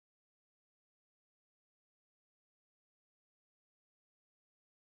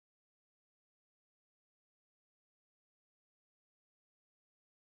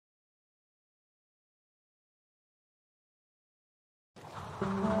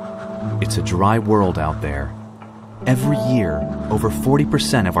It's a dry world out there. Every year, over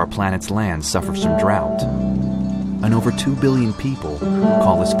 40% of our planet's land suffers from drought, and over 2 billion people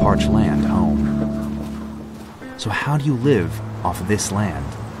call this parched land home. So how do you live off this land?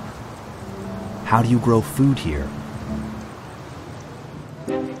 How do you grow food here?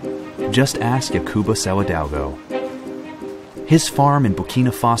 Just ask Yakuba Sawadaugo. His farm in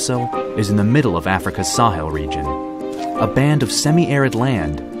Burkina Faso is in the middle of Africa's Sahel region, a band of semi-arid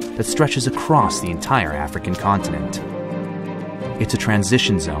land that stretches across the entire African continent. It's a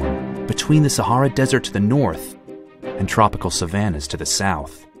transition zone between the Sahara Desert to the north and tropical savannas to the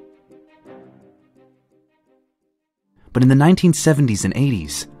south. But in the 1970s and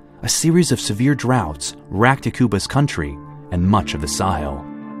 80s, a series of severe droughts racked Yakuba's country and much of the Sahel.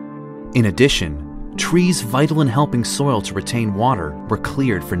 In addition, trees vital in helping soil to retain water were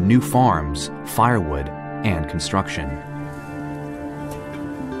cleared for new farms, firewood, and construction.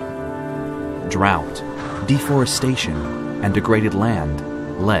 Drought, deforestation, and degraded land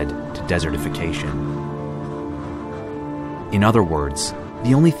led to desertification. In other words,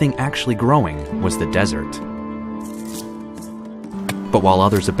 the only thing actually growing was the desert. But while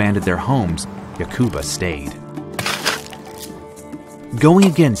others abandoned their homes, Yakuba stayed. Going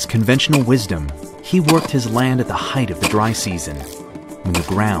against conventional wisdom, he worked his land at the height of the dry season, when the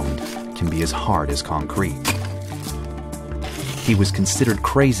ground can be as hard as concrete. He was considered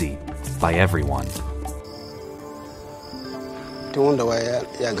crazy by everyone.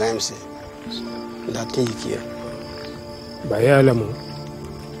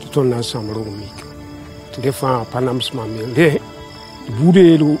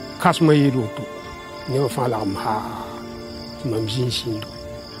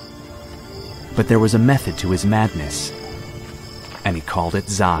 But there was a method to his madness, and he called it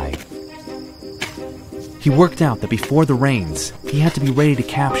Zai. He worked out that before the rains, he had to be ready to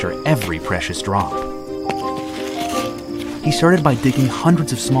capture every precious drop. He started by digging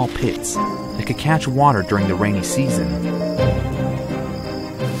hundreds of small pits that could catch water during the rainy season.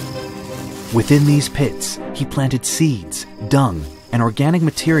 Within these pits, he planted seeds, dung, and organic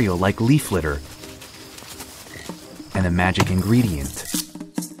material like leaf litter, and the magic ingredient,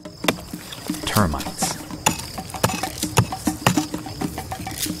 termites.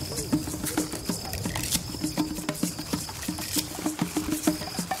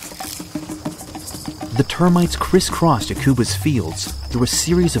 The termites crisscrossed Yakuba's fields through a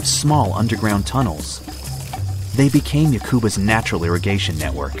series of small underground tunnels. They became Yakuba's natural irrigation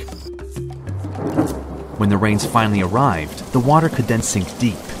network. When the rains finally arrived, the water could then sink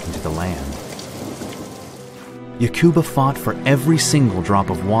deep into the land. Yakuba fought for every single drop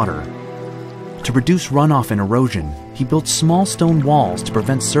of water. To reduce runoff and erosion, he built small stone walls to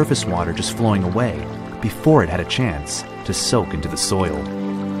prevent surface water just flowing away before it had a chance to soak into the soil.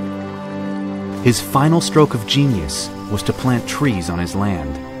 His final stroke of genius was to plant trees on his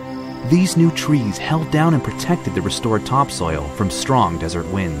land. These new trees held down and protected the restored topsoil from strong desert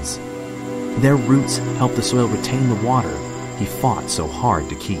winds. Their roots helped the soil retain the water he fought so hard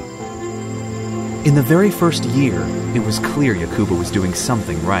to keep. In the very first year, it was clear Yakuba was doing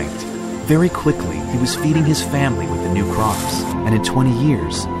something right. Very quickly, he was feeding his family with the new crops, and in 20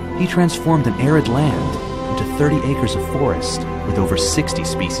 years, he transformed an arid land into 30 acres of forest with over 60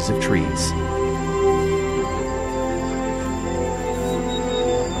 species of trees.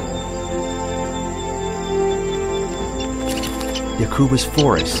 Yakuba's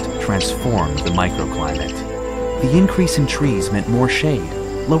forest transformed the microclimate. The increase in trees meant more shade,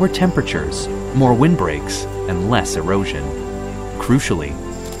 lower temperatures, more windbreaks, and less erosion. Crucially,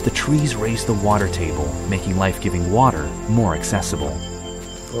 the trees raised the water table, making life-giving water more accessible.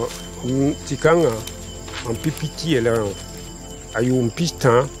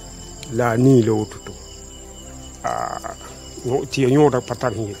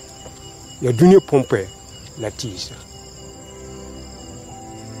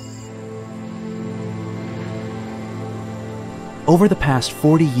 Over the past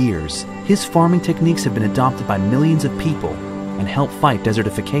 40 years, his farming techniques have been adopted by millions of people and help fight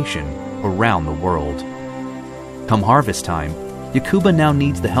desertification around the world. Come harvest time, Yakuba now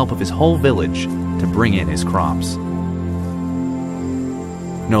needs the help of his whole village to bring in his crops.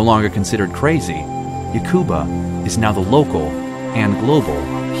 No longer considered crazy, Yakuba is now the local and global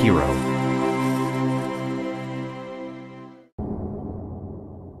hero.